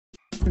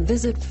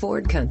Visit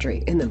Ford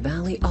Country in the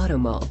Valley Auto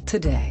Mall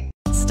today.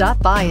 Stop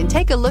by and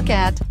take a look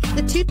at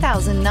the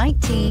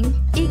 2019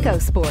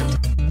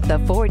 EcoSport. The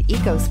Ford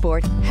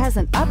EcoSport has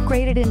an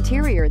upgraded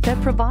interior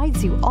that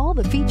provides you all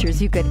the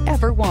features you could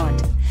ever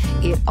want.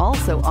 It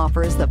also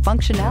offers the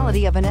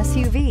functionality of an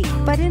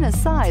SUV, but in a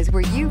size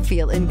where you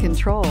feel in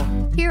control.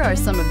 Here are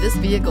some of this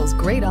vehicle's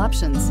great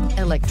options: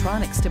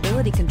 electronic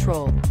stability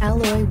control,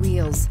 alloy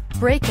wheels,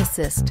 brake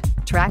assist,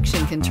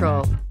 traction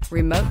control,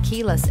 remote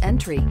keyless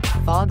entry,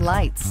 fog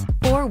lights,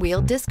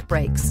 four-wheel disc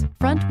brakes,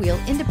 front-wheel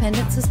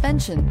independent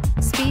suspension,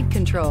 speed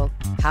control,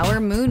 power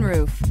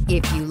moonroof.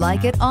 If you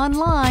like it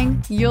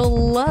online,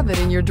 you'll love it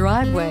in your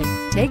driveway.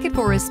 Take it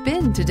for a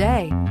spin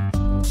today.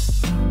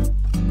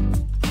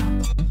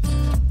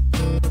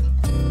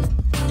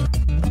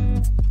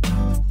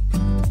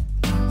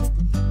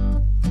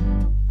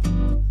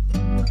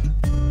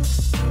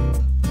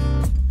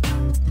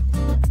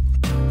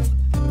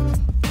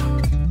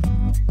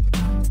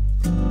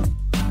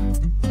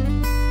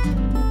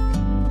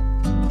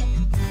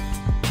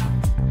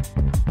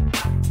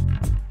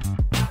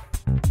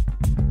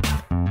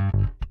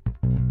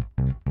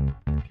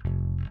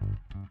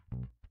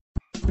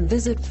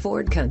 Visit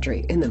Ford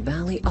Country in the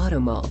Valley Auto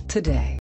Mall today.